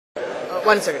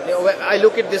One second. I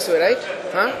look at this way, right?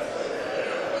 Huh?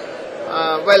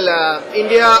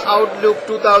 India Outlook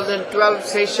 2012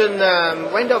 session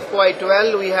went off quite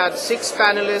well. We had 6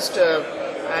 panelists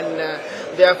and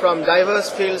they are from diverse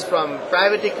fields, from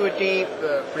private equity,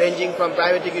 ranging from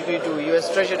private equity to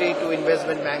US Treasury to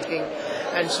investment banking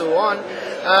and so on.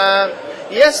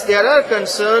 Yes, there are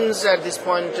concerns at this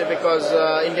point because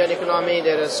Indian economy,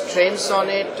 there are strains on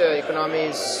it, economy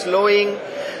is slowing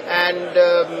and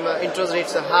interest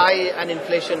rates are high and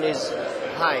inflation is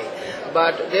high.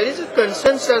 But there is a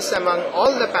consensus among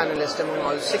all the panelists, among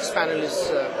all 6 panelists,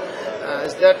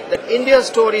 is that India's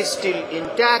story is still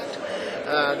intact,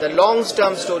 the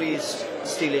long-term story is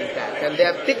still intact, and they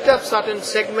have picked up certain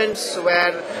segments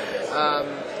where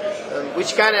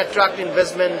which can attract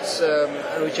investments,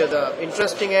 which are the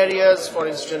interesting areas, for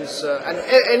instance, and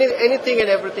anything and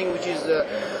everything which is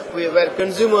where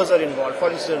consumers are involved. For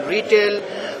instance, retail,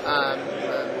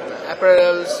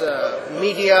 apparels,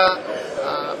 media.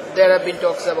 There have been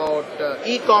talks about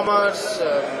e-commerce,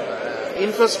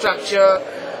 infrastructure,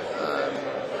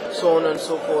 so on and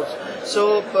so forth.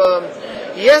 So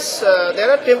yes,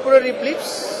 there are temporary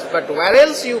blips, but where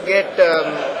else you get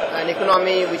an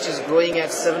economy which is growing at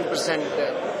 7%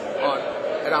 or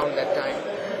around that time.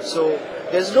 So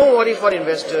there's no worry for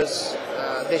investors.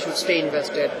 They should stay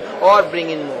invested or bring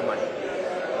in more money.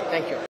 Thank you.